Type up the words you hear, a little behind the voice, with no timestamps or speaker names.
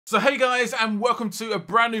So hey guys, and welcome to a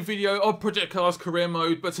brand new video of Project Cars Career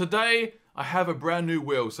Mode. But today I have a brand new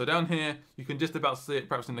wheel. So down here you can just about see it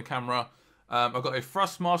perhaps in the camera. I've got a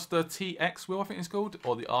Thrustmaster TX wheel, I think it's called,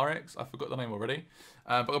 or the RX. I forgot the name already.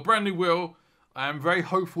 But a brand new wheel. I'm very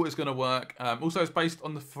hopeful it's going to work. Also, it's based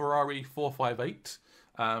on the Ferrari 458.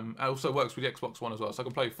 It also works with the Xbox One as well. So I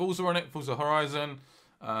can play Forza on it, Forza Horizon,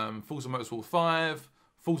 Forza Motorsport 5,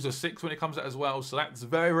 Forza 6 when it comes out as well. So that's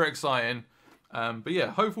very, very exciting. But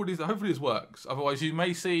yeah, hopefully this works. Otherwise, you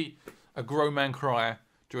may see a grown man cry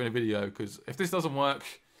during a video, because if this doesn't work,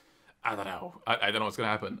 I don't know. I don't know what's going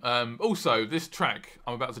to happen. Also, this track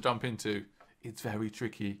I'm about to jump into, it's very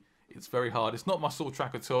tricky. It's very hard. It's not my sort of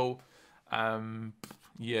track at all.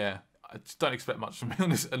 Yeah, I just don't expect much from me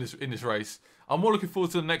on in this race. I'm more looking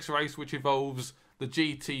forward to the next race, which involves the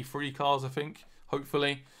GT3 cars, I think,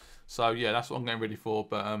 hopefully. So yeah, that's what I'm getting ready for.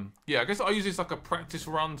 But yeah, I guess I use this like a practice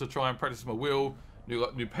run to try and practice my wheel.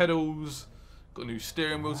 New pedals, got a new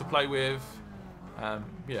steering wheel to play with.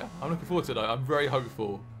 Yeah, I'm looking forward to it. I'm very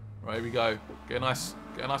hopeful. Right, here we go. Get a nice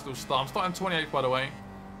little start. I'm starting 28th, by the way.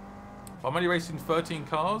 I'm only racing 13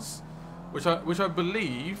 cars, which I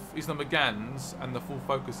believe is the Megans and the full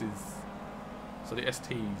focuses. So the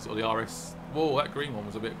STs or the RS. Whoa, that green one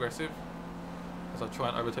was a bit aggressive. As I try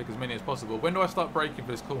and overtake as many as possible. When do I start braking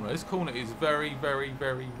for this corner? This corner is very, very,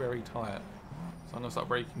 very, very tight. So I'm going to start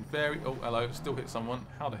braking very... Oh, hello. Still hit someone.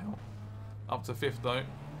 How the hell? Up to 5th, though. You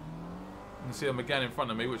can see a Megane in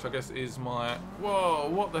front of me, which I guess is my... Whoa,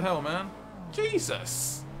 what the hell, man?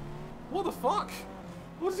 Jesus! What the fuck?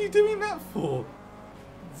 What is he doing that for?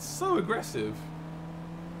 It's so aggressive.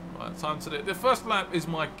 Right, time to do... The first lap is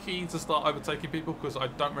my key to start overtaking people, because I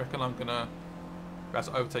don't reckon I'm going to be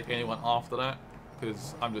able to overtake anyone after that,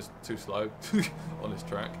 because I'm just too slow on this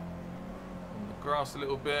track. On the grass a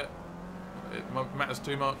little bit. It matters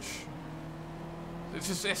too much. It's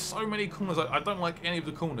just, there's so many corners. I don't like any of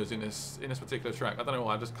the corners in this particular track. I don't know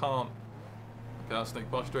why. I just can't. Okay, I'll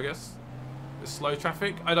sneak past you, I guess. It's slow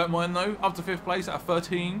traffic. I don't mind though. Up to 5th place out of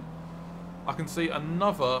 13. I can see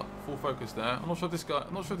another full focus there. I'm not sure this guy.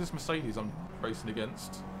 I'm not sure this Mercedes I'm racing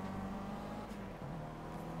against.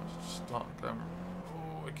 Let's just start going.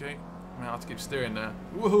 Oh, okay. I have to keep steering there.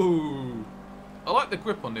 Woohoo! I like the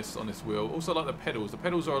grip on this wheel. Also, I like the pedals. The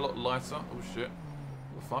pedals are a lot lighter. Oh shit!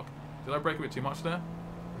 What the fuck? Did I brake a bit too much there?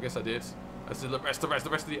 I guess I did. As the rest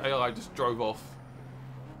of the AI just drove off.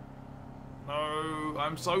 No,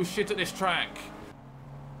 I'm so shit at this track.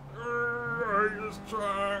 I hate this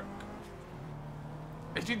track.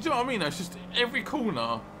 Do you know what I mean? It's just every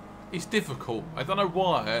corner is difficult. I don't know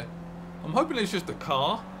why. I'm hoping it's just the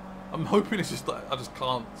car. I'm hoping it's just like I just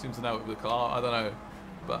can't seem to know it with the car. I don't know.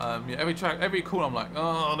 But yeah, every corner I'm like,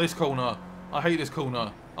 oh, this corner. I hate this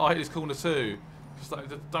corner. Oh, I hate this corner too. Just like,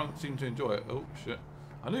 I don't seem to enjoy it. Oh shit!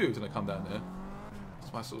 I knew he was gonna come down there.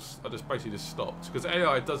 That's my sort of, I just basically just stopped, because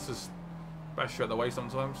AI does just bash you out the way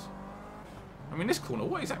sometimes. I mean, this corner.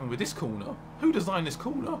 What is happening with this corner? Who designed this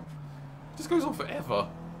corner? It just goes on forever.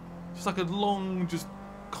 It's like a long, just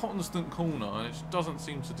constant corner, and it just doesn't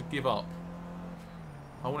seem to give up.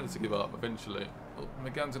 I want it to give up eventually. Oh,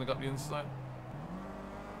 Megane's gonna go up the inside.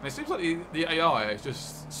 And it seems like the AI is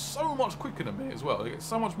just so much quicker than me as well. They get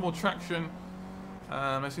so much more traction.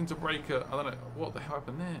 I seem to brake I don't know what the hell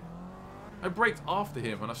happened there. I braked after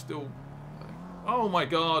him and I still... Oh my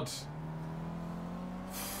god.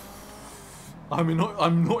 I'm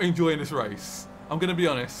not enjoying this race. I'm going to be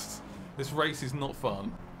honest. This race is not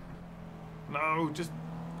fun. No, just...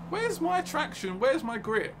 Where's my traction? Where's my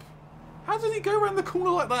grip? How did he go around the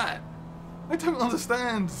corner like that? I don't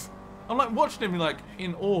understand. I'm like watching him like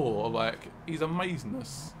in awe of like his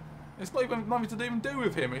amazingness. It's not even nothing to even do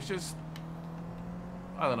with him. It's just...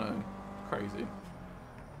 I don't know. Crazy.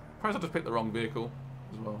 Perhaps I just picked the wrong vehicle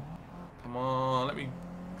as well. Come on, let me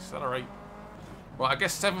accelerate. Right, I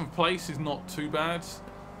guess 7th place is not too bad.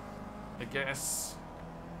 I guess.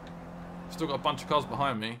 Still got a bunch of cars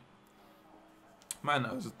behind me. Man,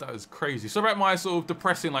 that was crazy. So about my sort of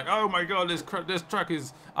depressing, like, oh my god, this track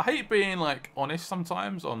is... I hate being like honest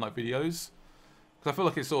sometimes on like videos, because I feel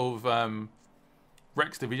like it sort of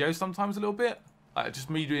wrecks the video sometimes a little bit.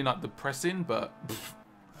 Just me doing like depressing, but...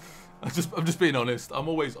 I'm just being honest. I'm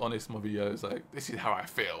always honest in my videos. Like, this is how I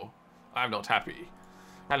feel. I'm not happy.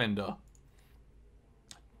 Calendar.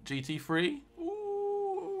 GT3.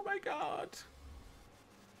 Ooh, my god.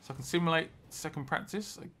 So I can simulate second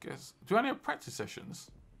practice, I guess. Do I only have practice sessions?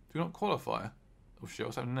 Do we not qualify? Oh shit,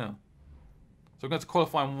 what's happening now? So I'm going to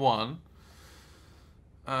qualify in 1.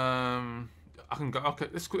 I can go. Okay,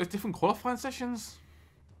 there's different qualifying sessions.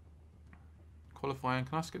 Qualifying.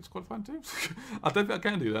 Can I skip to qualifying too? I don't think I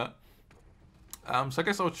can do that. So I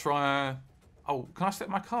guess I'll try... Oh, can I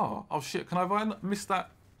select my car? Oh shit, have I missed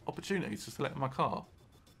that opportunity to select my car?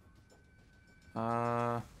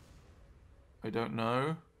 I don't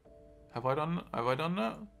know. Have I done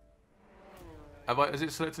that? Has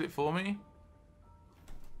it selected it for me?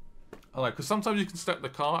 I like, because sometimes you can select the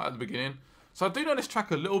car at the beginning. So I do know this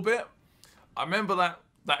track a little bit. I remember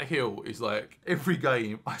that hill is like, every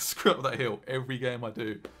game, I screw up that hill. Every game I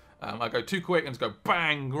do. I go too quick and just go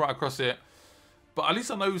bang right across it. But at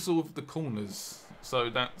least I know sort of the corners. So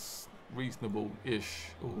that's reasonable-ish.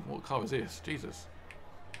 Oh, what car is this? Jesus.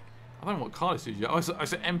 I don't know what car this is yet. Oh, it's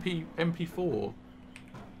an MP4.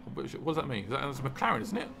 What does that mean? That's a McLaren,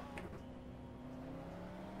 isn't it?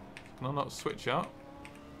 Can I not switch out?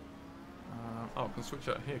 Oh, I can switch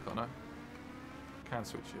out here, can't I? Can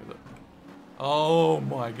switch here, look. Oh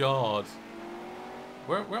my god.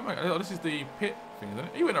 Where am I? Oh, this is the pit thing, isn't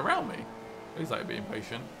it? He went around me. He's like being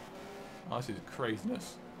patient. Oh, this is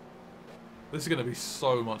craziness. This is going to be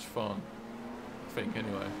so much fun. I think,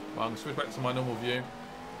 anyway. Well, I'm going to switch back to my normal view.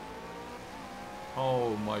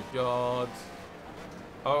 Oh my god.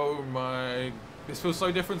 Oh my... This feels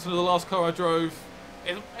so different to the last car I drove.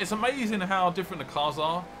 It's amazing how different the cars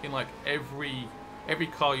are. In like every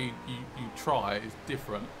car you try is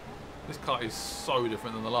different. This car is so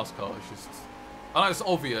different than the last car. It's just... I know it's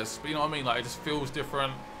obvious, but you know what I mean? Like, it just feels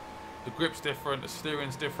different. The grip's different. The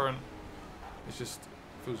steering's different. It's just...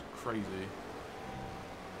 It feels crazy.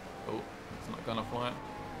 Oh, it's not gonna fly.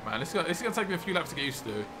 Man, this is gonna take me a few laps to get used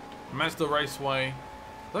to. Mazda Raceway.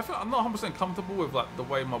 I'm not 100% comfortable with like the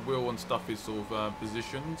way my wheel and stuff is sort of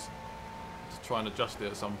positioned. Just try and adjust it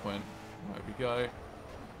at some point. There we go.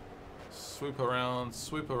 Swoop around,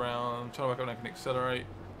 swoop around. Try to work out when I can accelerate.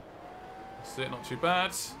 That's it, not too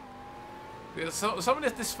bad. Yeah, so some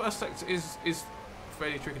of this first sector is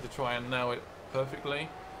fairly tricky to try and nail it perfectly.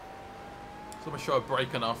 So I'm gonna show a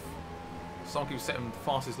brake enough. Someone keeps setting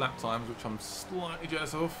fastest lap times, which I'm slightly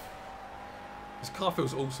jealous of. This car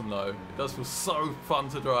feels awesome though. It does feel so fun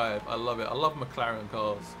to drive. I love it. I love McLaren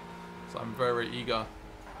cars. So I'm very eager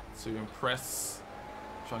to impress.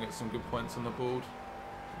 Try and get some good points on the board.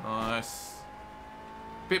 Nice.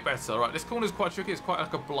 Bit better. Right, this corner is quite tricky. It's quite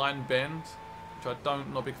like a blind bend, which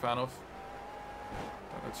not a big fan of.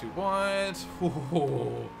 Don't go too wide.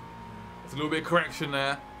 Ooh. There's a little bit of correction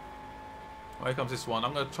there. Oh, here comes this one.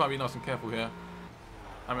 I'm going to try and be nice and careful here.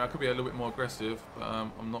 I mean, I could be a little bit more aggressive, but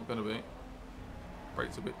I'm not going to be.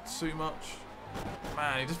 Brakes a bit too much.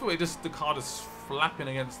 Man, you just feel like the car just flapping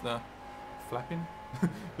against the... Flapping?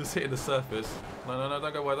 Just hitting the surface. No,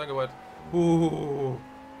 don't go wide, don't go wide. Ooh.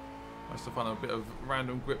 I used to find a bit of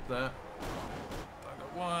random grip there. Don't go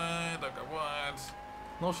wide, don't go wide.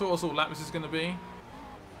 Not sure what sort of lap this is going to be.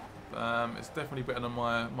 It's definitely better than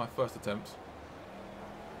my first attempt.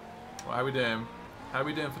 Right, how we doing? How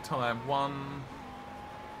we doing for time?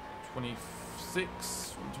 1:26.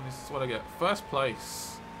 1:26. What do I get? First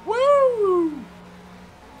place. Woo!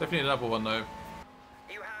 Definitely another one though.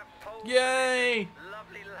 Yay!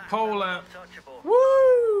 Pole lap.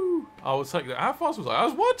 Woo! I will take that. How fast was I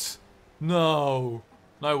was what? No.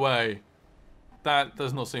 No way. That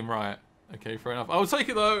does not seem right. Okay, fair enough. I will take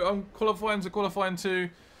it though. I'm qualifying to qualifying 2.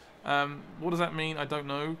 What does that mean? I don't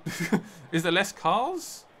know. Is there less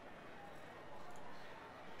cars?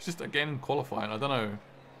 It's just again qualifying. I don't know.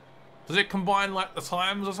 Does it combine like the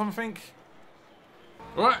times or something?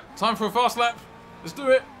 Alright, time for a fast lap. Let's do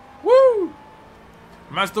it. Woo!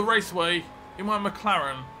 Mazda Raceway in my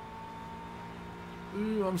McLaren.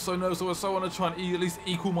 Ooh, I'm so nervous. I so want to try and at least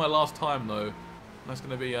equal my last time though. That's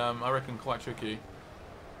going to be, I reckon, quite tricky.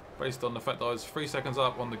 Based on the fact that I was 3 seconds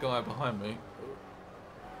up on the guy behind me.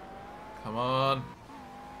 Come on.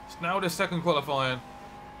 It's now the second qualifying.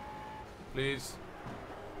 Please.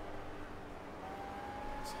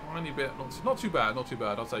 Tiny bit. Not too bad. Not too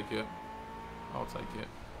bad. I'll take it. I'll take it.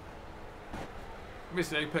 Missed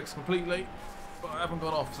the apex completely. But I haven't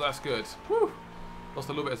gone off, so that's good. Whew. Lost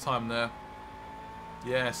a little bit of time there.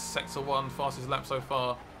 Yes, Sector 1, fastest lap so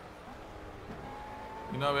far.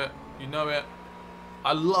 You know it. You know it.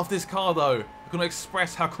 I love this car though. I'm going to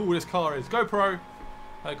express how cool this car is. GoPro.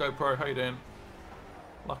 Hey GoPro, how you doing?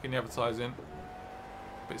 Lucky in the advertising. A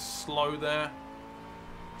bit slow there.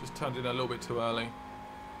 Just turned in a little bit too early.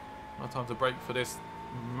 No time to brake for this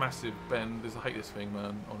massive bend. I hate this thing,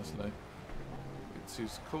 man, honestly. A bit too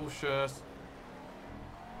cautious.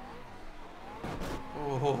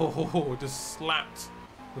 Oh, just slapped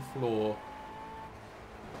the floor.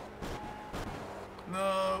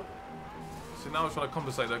 No. So now I'm trying to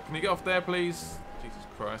compensate though. Can you get off there, please? Jesus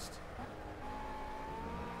Christ.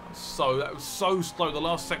 That was so slow. The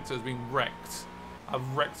last sector has been wrecked.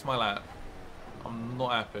 I've wrecked my lap. I'm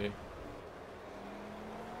not happy.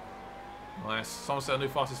 Nice. Someone set a new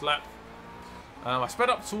fastest lap. I sped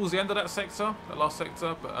up towards the end of that sector, that last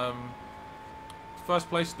sector, but first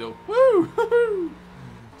place still. Woo!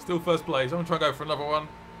 Still first place. I'm gonna try and go for another one.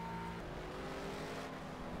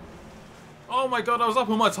 Oh my god, I was up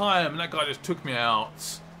on my time and that guy just took me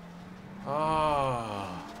out.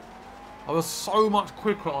 Ah. I was so much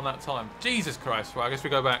quicker on that time. Jesus Christ. Right, I guess we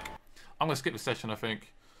go back. I'm gonna skip the session, I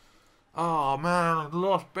think. Oh man, the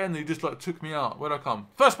last bend he just like took me out. Where'd I come?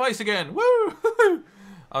 First place again. Woo!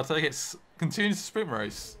 I'll take it. Continues the sprint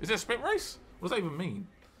race. Is it a sprint race? What does that even mean?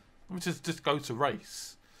 Let me just go to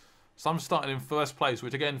race. So I'm starting in first place,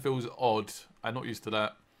 which again feels odd. I'm not used to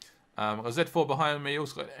that. I've got Z4 behind me.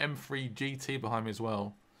 Also got an M3 GT behind me as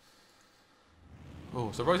well.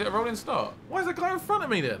 Oh, so is it a rolling start? Why is the guy in front of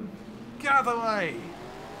me then? Get out of the way.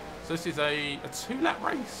 So this is a 2-lap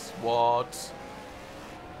race. What?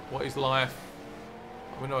 What is life?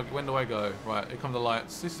 When do I go? Right, here come the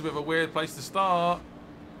lights. This is a bit of a weird place to start.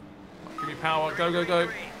 Give me power. Go, go, go.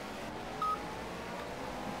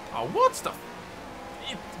 Oh, what stuff?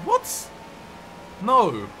 What?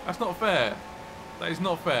 No, that's not fair. That is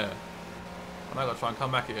not fair. I know I've got to try and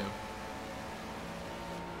come back at him.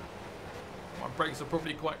 My brakes are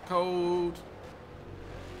probably quite cold.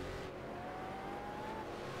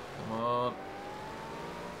 Come on.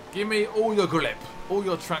 Give me all your grip, all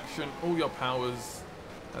your traction, all your powers.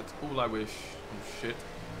 That's all I wish. Oh shit.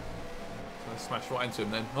 I smashed right into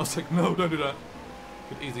him then. I was like, no, don't do that.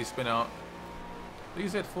 Could easily spin out.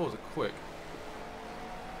 These Z4s are quick.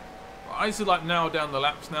 I need to like nail down the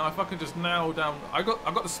laps now. If I can just nail down, I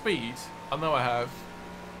got the speed. I know I have,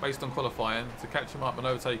 based on qualifying, to catch him up and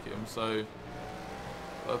overtake him. So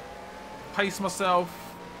pace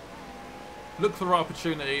myself, look for the right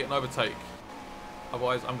opportunity, and overtake.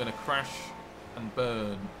 Otherwise, I'm gonna crash and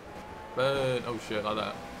burn. Burn. Oh shit, like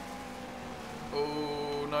that.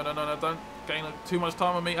 Oh no no no no! Don't gain too much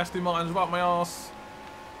time on me. Aston Martin's right up my arse.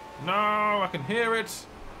 No, I can hear it.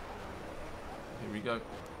 Here we go.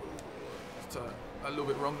 Just, a little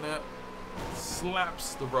bit wrong there.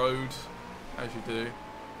 Slaps the road, as you do.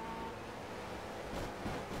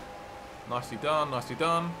 Nicely done, nicely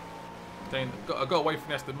done. I got away from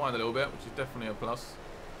the Aston Martin a little bit, which is definitely a plus.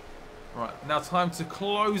 Right, now time to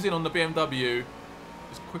close in on the BMW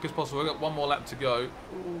as quick as possible. I've got one more lap to go.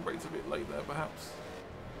 Ooh, rate's a bit late there, perhaps.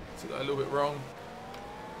 Took that a little bit wrong.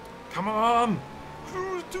 Come on!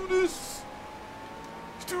 Let's do this!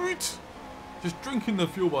 Let's do it! Just drinking the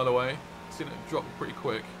fuel, by the way. Seen it drop pretty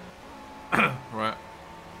quick. Right.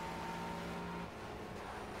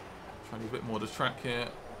 Trying to get a bit more of the track here.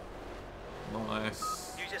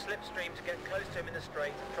 Nice. Use your slipstream to get close to him in the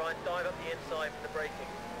straight and try and dive up the inside for the braking.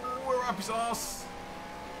 Oh, we're up his arse.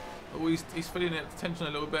 Oh, he's feeling it, tension a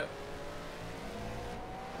little bit.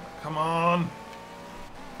 Come on.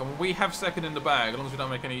 Come on, we have second in the bag, as long as we don't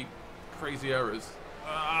make any crazy errors.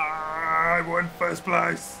 I won first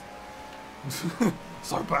place.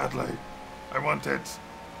 So badly. I want it.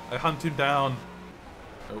 I hunt him down.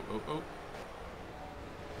 Oh, oh, oh.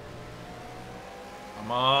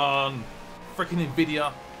 Come on. Freaking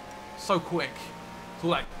Nvidia. So quick. It's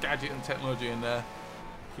all that gadget and technology in there.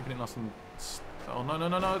 Keeping it nice and... Oh, no, no,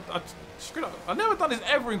 no, no. I screwed up. I've never done this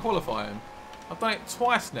ever in qualifying. I've done it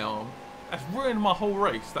twice now. That's ruined my whole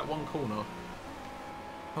race, that one corner.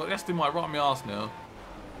 Oh, that's in my right on my arse now.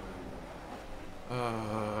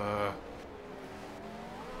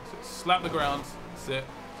 Slap the ground. That's it.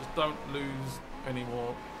 Just don't lose any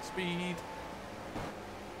more speed.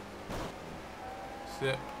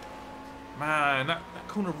 That's it. Man, that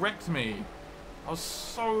corner wrecked me. I was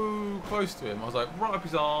so close to him. I was like right up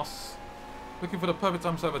his arse. Looking for the perfect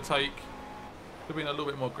time to overtake. Could have been a little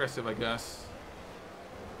bit more aggressive, I guess.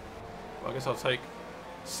 But I guess I'll take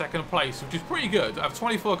second place, which is pretty good. I have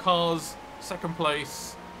 24 cars, second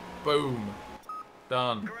place. Boom.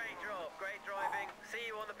 Done. Great job, great driving. See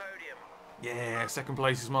you on the podium. Yeah, second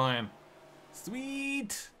place is mine.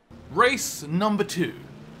 Sweet. Race number 2.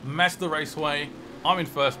 Mazda Raceway. I'm in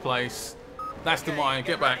first place. That's the mine.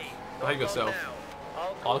 Get back. Behave yourself.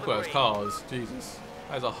 Oh, look at those cars. Jesus.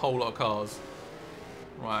 There's a whole lot of cars.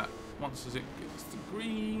 Right. Once as it gets to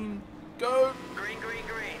green. Go. Green, green,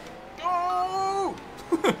 green. Go.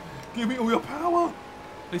 Give me all your power.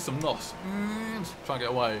 At least some NOS. Try and get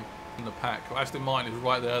away from the pack. Aston Martin is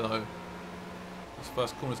right there though. This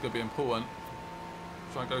first corner is going to be important.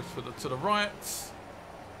 Try and go to the right.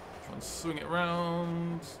 Try and swing it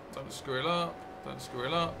round. Don't screw it up. Don't screw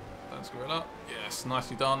it up. Don't screw it up. Yes,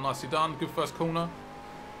 nicely done, nicely done. Good first corner.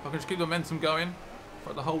 If I can just keep the momentum going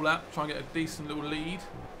for the whole lap, try and get a decent little lead.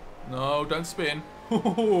 No, don't spin.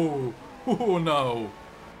 Oh, Oh no.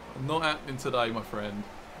 Not happening today, my friend.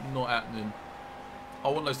 Not happening. I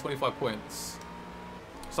want those 25 points.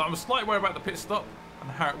 So I'm slightly worried about the pit stop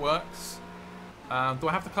and how it works. Do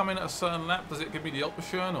I have to come in at a certain lap? Does it give me the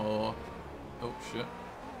option or... Oh, shit.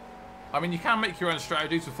 I mean, you can make your own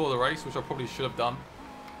strategies before the race, which I probably should have done.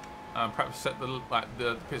 Perhaps set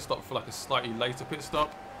the pit stop for like a slightly later pit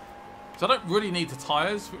stop. So I don't really need the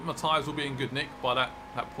tyres. I think my tyres will be in good nick by that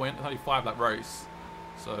point. It's only a 5-lap race.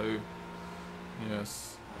 So,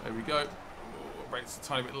 yes. There we go. Oh, race a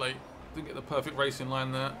tiny bit late. Didn't get the perfect racing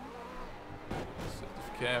line there. So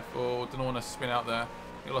just be careful. Didn't want to spin out there.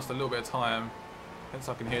 I lost a little bit of time. Hence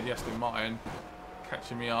I can hear the Aston Martin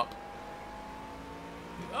catching me up.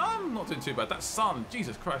 I'm not doing too bad. That sun,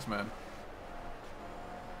 Jesus Christ, man.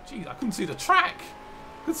 Jeez, I couldn't see the track.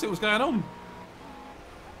 Couldn't see what was going on.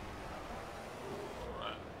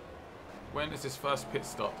 Right. When is this first pit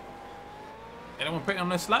stop? Anyone pitting on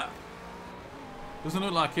this lap? Doesn't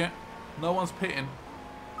look like it. No one's pitting.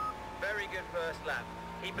 Very good first lap.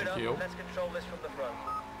 Keep it Thank up. you. Let's control this from the front.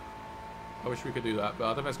 I wish we could do that, but I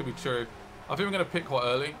don't think that's going to be true. I think we're going to pit quite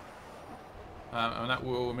early. And that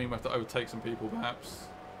will mean we have to overtake some people, perhaps.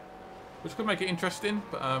 Which could make it interesting,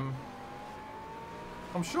 but I'm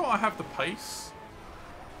sure I have the pace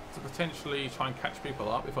to potentially try and catch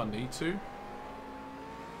people up if I need to.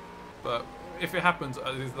 But if it happens,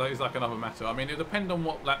 it's like another matter. I mean, it depends on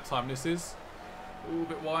what lap time this is. A little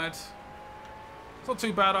bit wide. It's not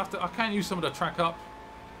too bad. I can use some of the track up.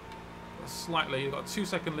 Slightly. You've got a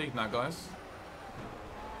 2-second lead now, guys.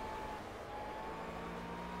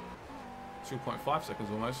 2.5 seconds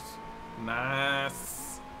almost.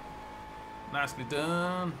 Nice. Nicely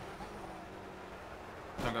done.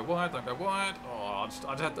 Don't go wide, don't go wide. Oh,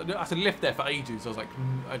 I had to lift there for ages. I was like,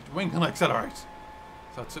 when can I accelerate?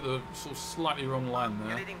 So I took the sort of slightly wrong line there.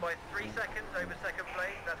 You're leading by 3 seconds over second place.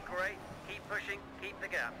 That's great. Keep pushing. Keep the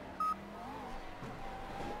gap.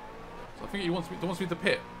 So I think he wants me to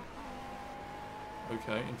pit.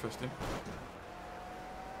 Okay, interesting.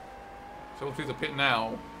 So he wants me to pit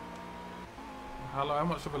now. How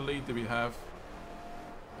much of a lead do we have?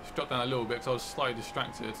 Just dropped down a little bit because I was slightly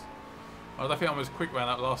distracted. I don't think I'm as quick around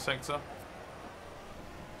that last sector.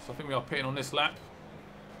 So I think we are pitting on this lap.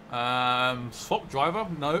 Swap driver?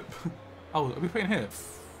 Nope. Oh, are we pitting here?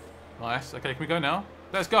 Nice. Okay, can we go now?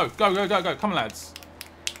 Let's go. Go, go, go, go. Come on, lads.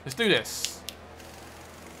 Let's do this.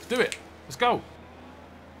 Let's do it. Let's go.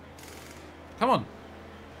 Come on.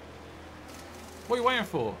 What are you waiting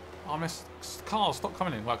for? Oh, miss. Cars, stop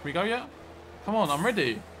coming in. Right, can we go yet? Come on, I'm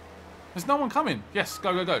ready. There's no one coming. Yes,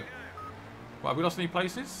 go, go, go. Right, have we lost any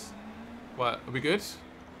places? Right, are we good?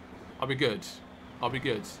 I'll be good. I'll be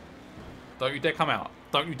good. Don't you dare come out.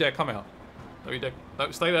 Don't you dare come out. Don't you dare.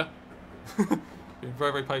 Don't stay there. Being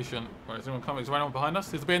very, very patient. Right, is anyone coming? Is there anyone behind us?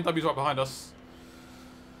 There's the BMWs right behind us.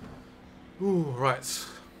 Ooh, right.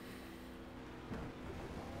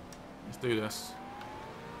 Let's do this.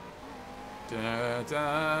 Da,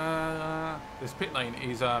 da. This pit lane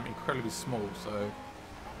is incredibly small, so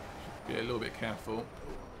be a little bit careful.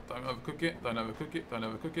 Don't overcook it. Don't overcook it. Don't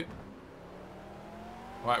overcook it.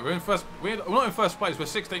 Right, we're in first. We're not in first place. We're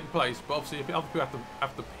 16th place, but obviously other people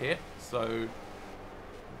have to pit, so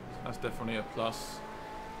that's definitely a plus.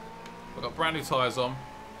 I've got brand new tyres on,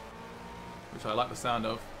 which I like the sound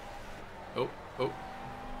of. Oh, oh.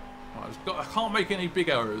 Right, I can't make any big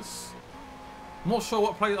errors. I'm not sure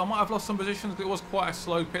what place. I might have lost some positions because it was quite a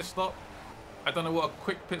slow pit stop. I don't know what a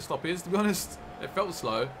quick pit stop is, to be honest. It felt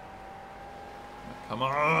slow. Come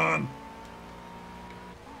on.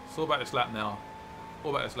 It's all about this lap now. All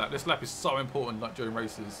about this lap. This lap is so important, like during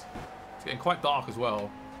races. It's getting quite dark as well.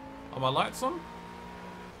 Are my lights on?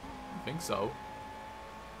 I think so.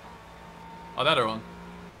 Oh, they're on.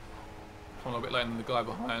 Come on a bit later than the guy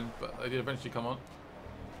behind, but they did eventually come on.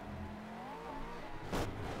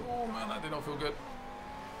 Oh man, that did not feel good.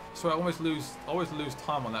 So I always lose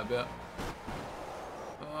time on that bit.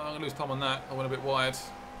 I'm gonna lose time on that. I went a bit wide.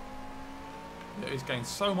 Yeah, he's gained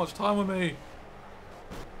so much time on me.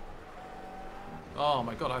 Oh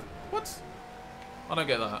my god, what? I don't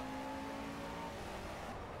get that.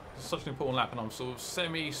 It's such an important lap and I'm sort of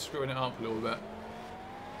semi-screwing it up a little bit.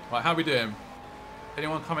 Right, how are we doing?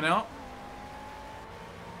 Anyone coming out?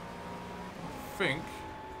 I think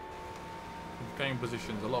we've gained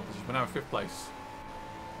positions, a lot of positions. We're now in 5th place.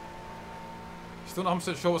 Still not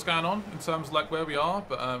 100% sure what's going on in terms of like where we are,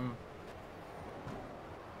 but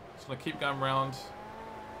just gonna keep going round.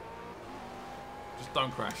 Just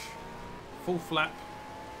don't crash. Full flap.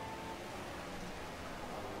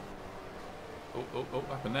 Oh, oh, oh, what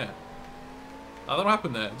happened there? I don't know what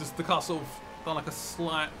happened there. Just the car sort of done like a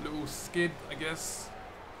slight little skid, I guess.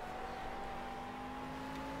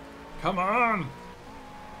 Come on!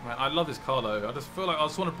 Man, I love this car though. I just feel like I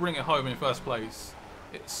just want to bring it home in first place.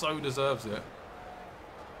 It so deserves it. It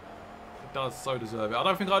does so deserve it. I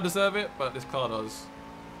don't think I deserve it, but this car does.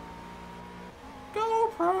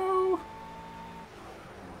 Go Pro!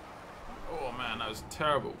 Oh man, that was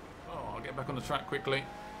terrible. Oh, I'll get back on the track quickly.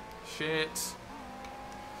 Shit.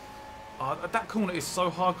 Oh, that corner is so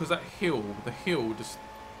hard because the hill just,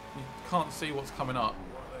 you can't see what's coming up.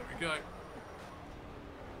 There we go.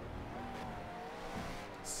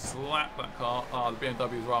 Slap that car. Ah, the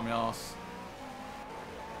BMW is right on my arse.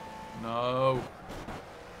 No.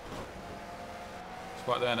 It's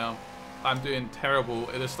right there now. I'm doing terrible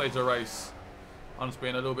at this stage of the race. I'm just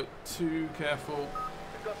being a little bit too careful.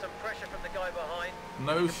 We've got some pressure from the guy behind.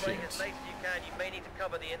 No to brake shit. as late as you can. You may need to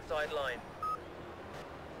cover the inside line.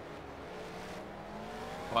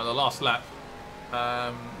 Right, the last lap.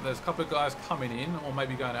 There's a couple of guys coming in, or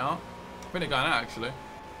maybe going out. I think they're going out actually.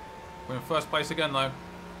 We're in first place again though.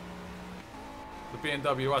 The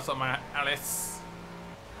BMW right up my Alice.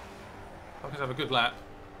 I can have a good lap.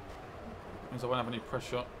 Means I won't have any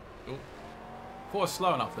pressure. Ooh. Thought I was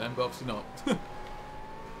slow enough then, but obviously not.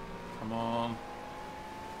 Come on.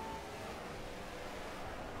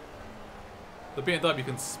 The BMW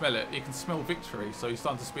can smell it. He can smell victory, so he's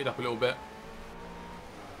starting to speed up a little bit.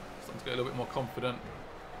 Starting to get a little bit more confident.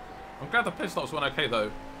 I'm glad the pit stops went okay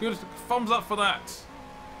though. Good thumbs up for that.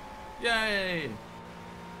 Yay!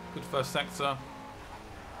 Good first sector.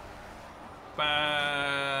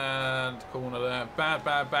 Bad corner there.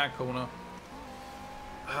 Bad corner.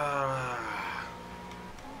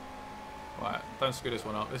 Right, don't screw this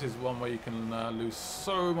one up. This is one where you can lose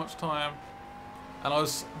so much time. And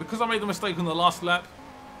because I made the mistake on the last lap,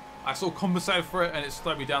 I sort of compensated for it and it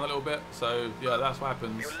slowed me down a little bit. So yeah, that's what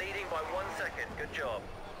happens. You're leading by 1 second. Good job.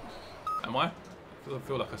 Am I? Doesn't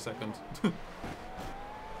feel like a second.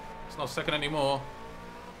 It's not a second anymore.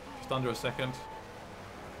 Just under a second.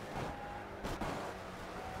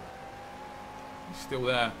 He's still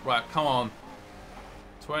there. Right, come on.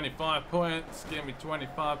 25 points. Give me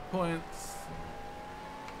 25 points.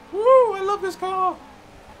 Woo! I love this car.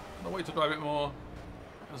 I'll wait to drive it more.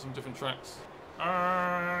 On some different tracks.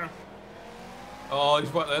 Oh, he's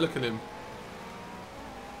right there. Look at him.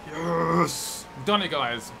 Yes! We've done it,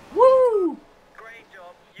 guys. Woo! Great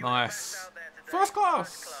job. Nice. First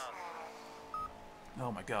class.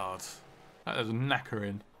 Oh my god. That is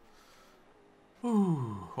knackering.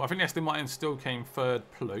 Ooh. Well, I think Aston Martin still came third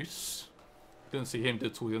place. Didn't see him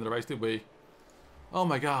towards the end of the race, did we? Oh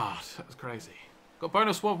my god. That was crazy. Got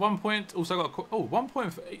bonus 1 point. Also got 1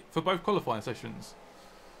 point for both qualifying sessions.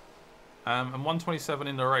 And 127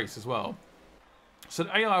 in the race as well. So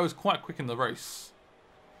the AI was quite quick in the race.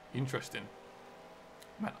 Interesting.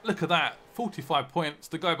 Man, look at that. 45 points.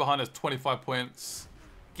 The guy behind us, 25 points.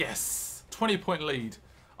 Yes. 20-point lead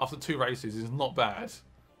after 2 races is not bad.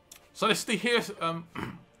 So let's see here.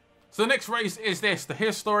 So the next race is this. The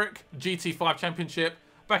historic GT5 Championship.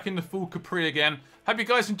 Back in the full Capri again. Hope you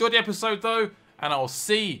guys enjoyed the episode though. And I'll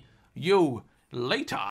see you later.